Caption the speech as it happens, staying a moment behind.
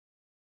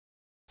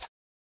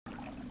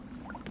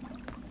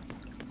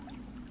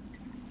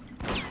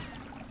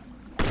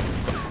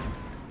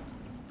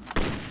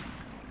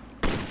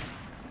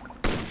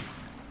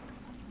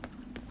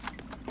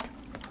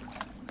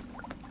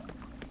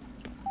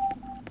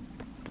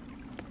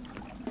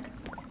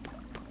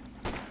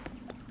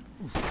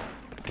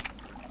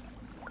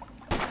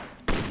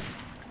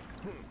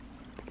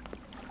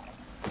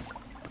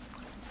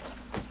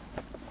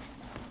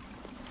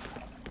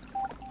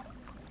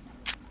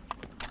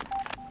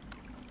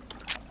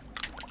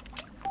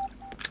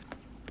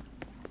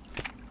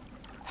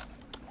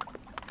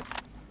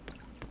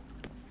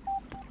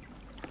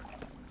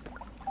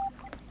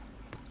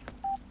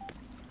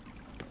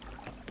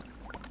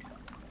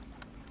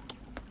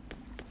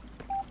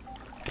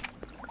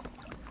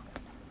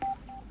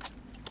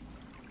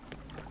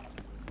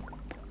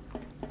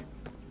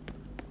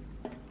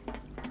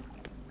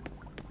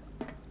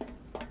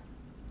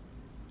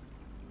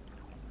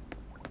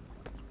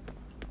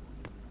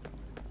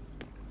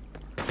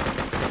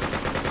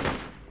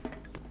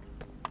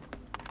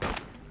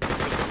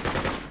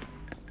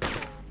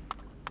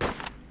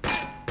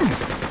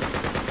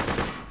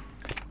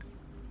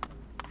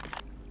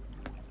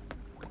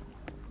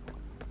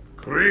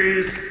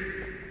Chris,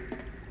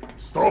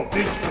 stop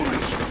this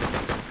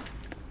foolishness.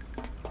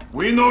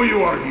 We know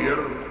you are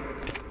here.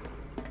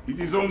 It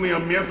is only a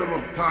matter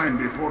of time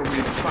before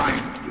we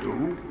find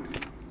you.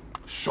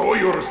 Show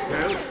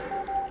yourself,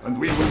 and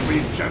we will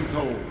be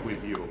gentle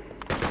with you.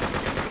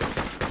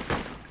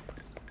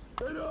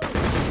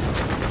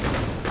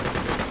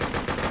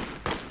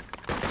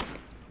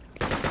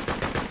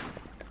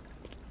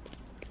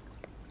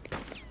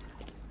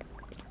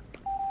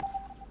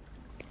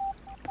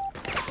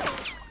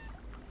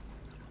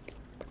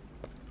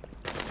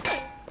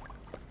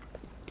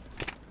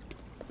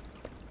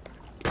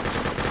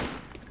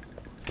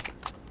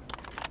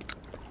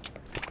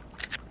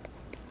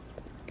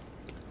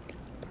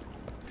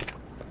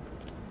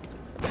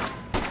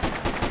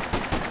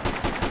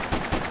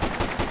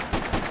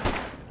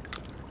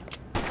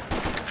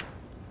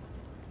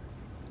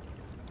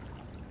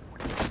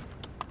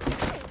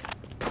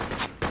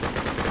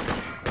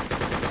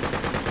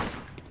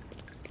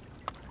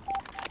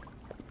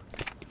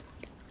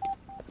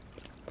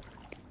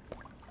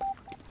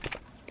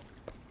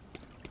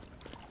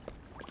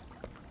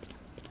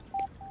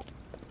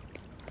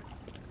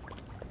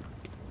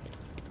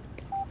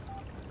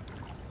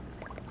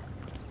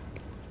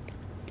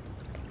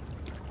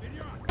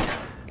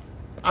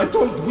 I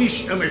don't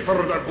wish any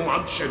further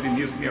bloodshed in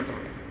this matter.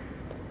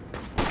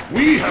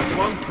 We have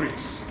won,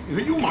 Chris.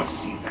 You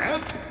must see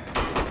that.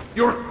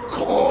 Your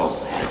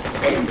cause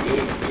has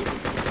ended.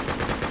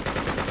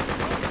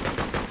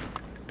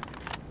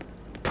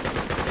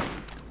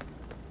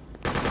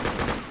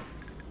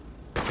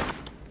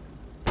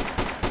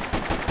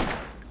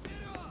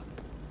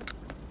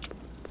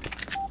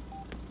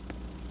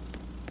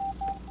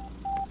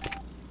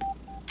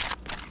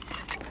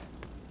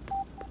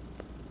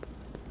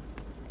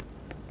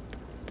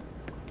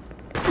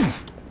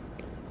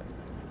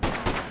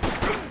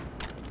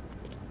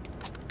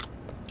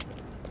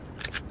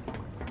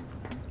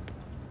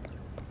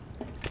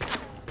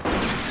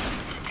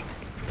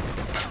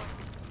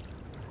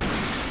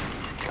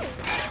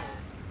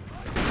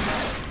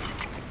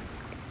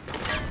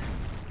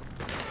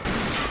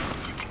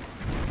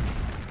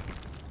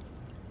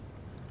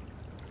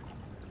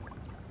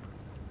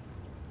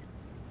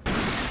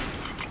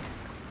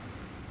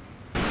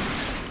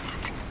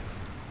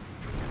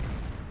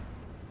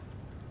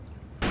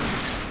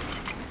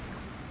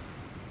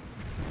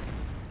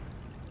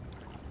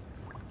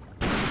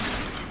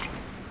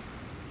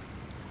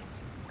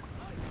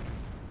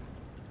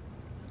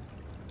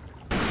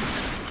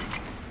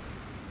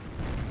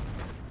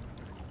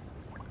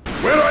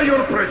 Where are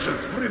your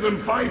precious freedom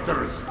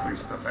fighters,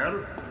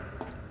 Christopher?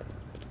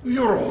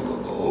 You're all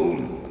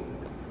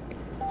alone.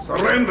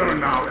 Surrender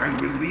now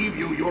and we'll leave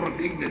you your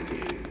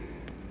dignity.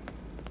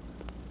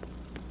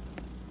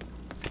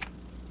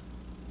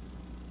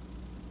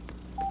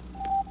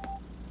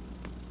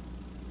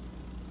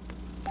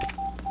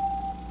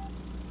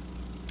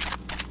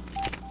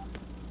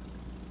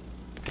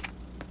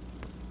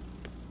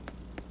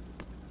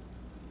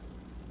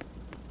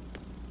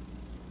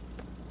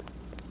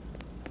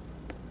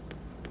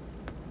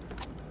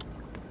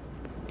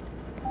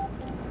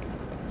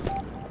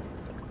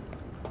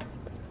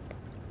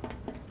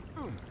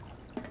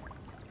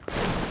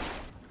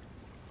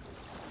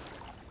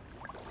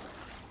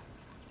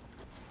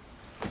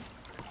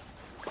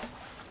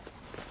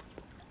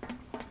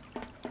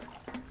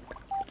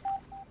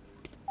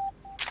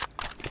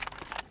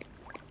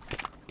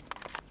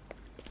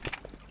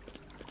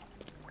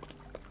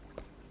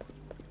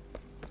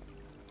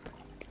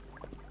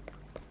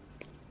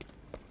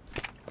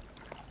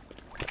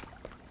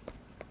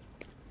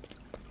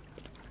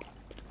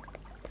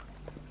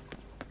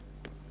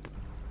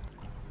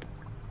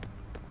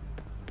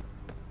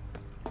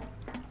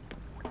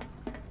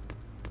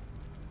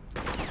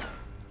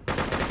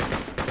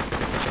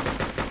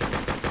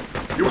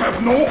 You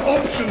have no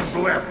options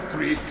left,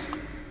 Chris.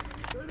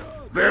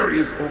 There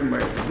is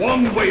only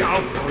one way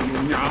out for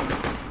you now.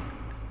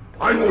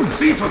 I will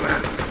see to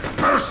that,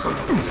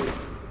 personally.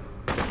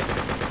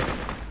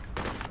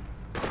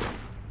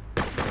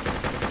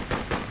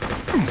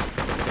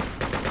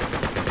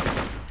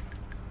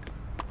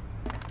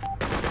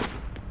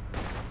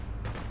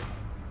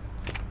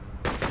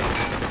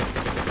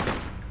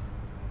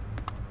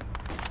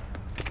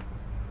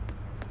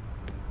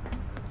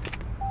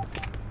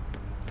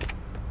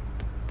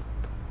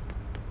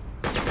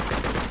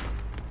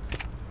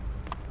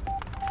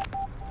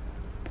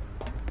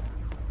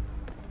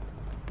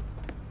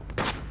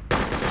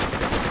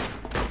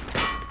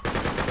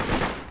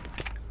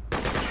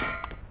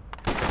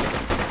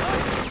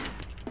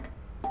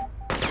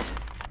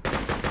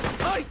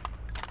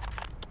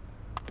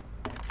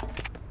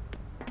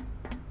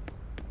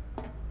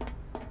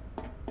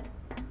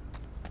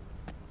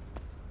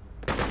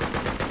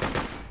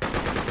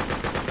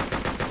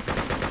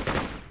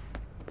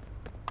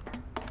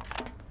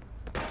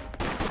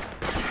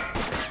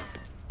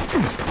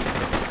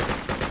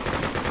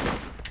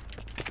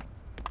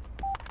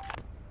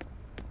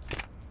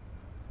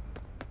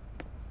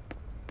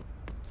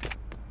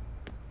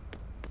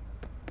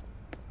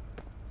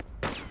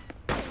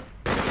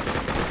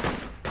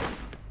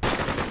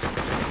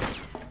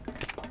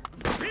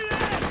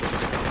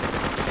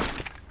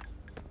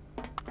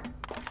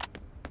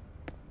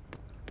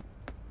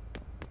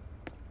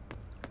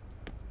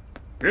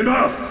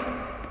 Enough!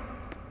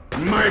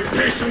 My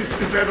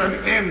patience is at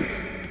an end.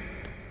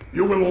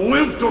 You will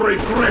live to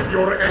regret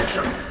your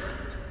actions.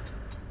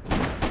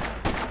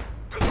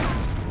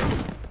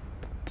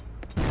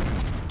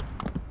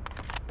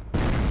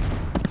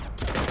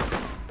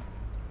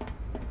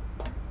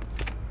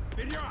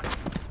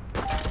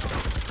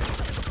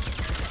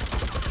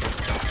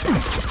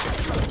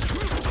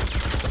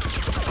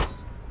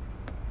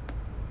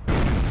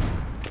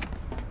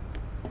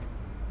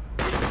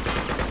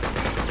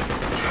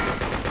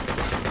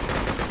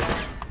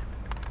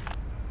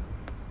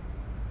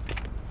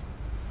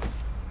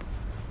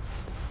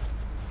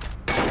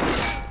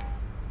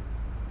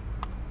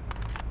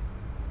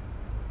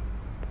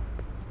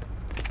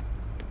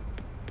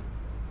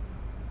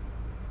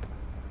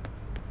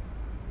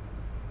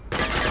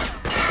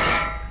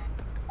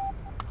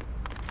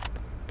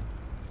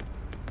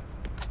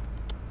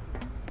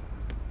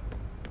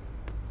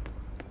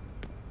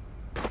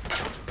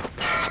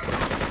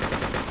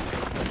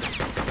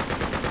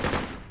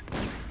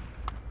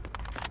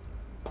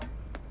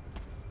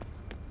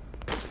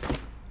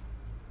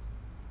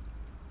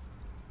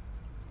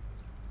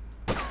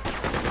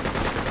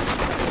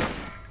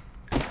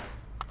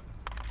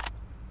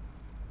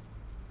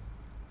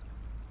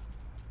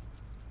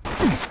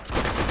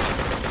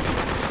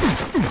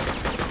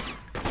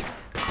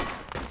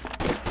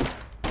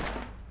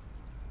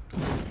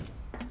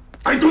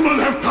 I do not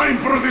have time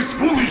for this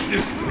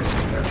foolishness,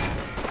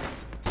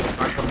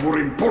 Christopher. I have more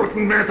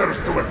important matters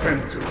to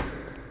attend to.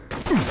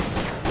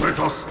 Let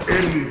us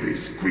end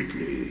this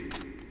quickly.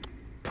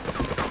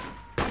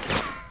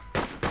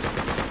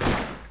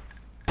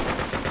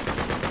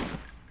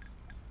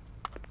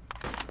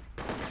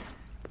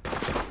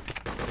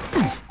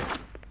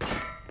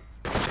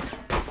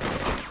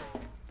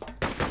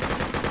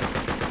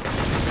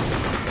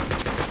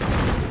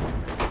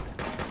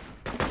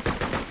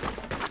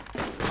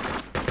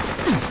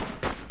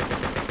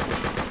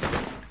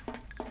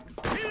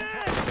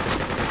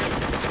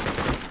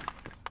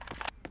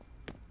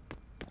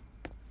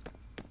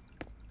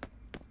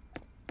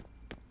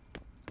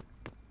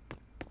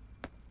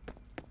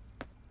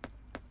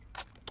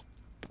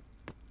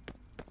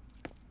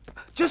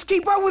 Just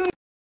keep up with me.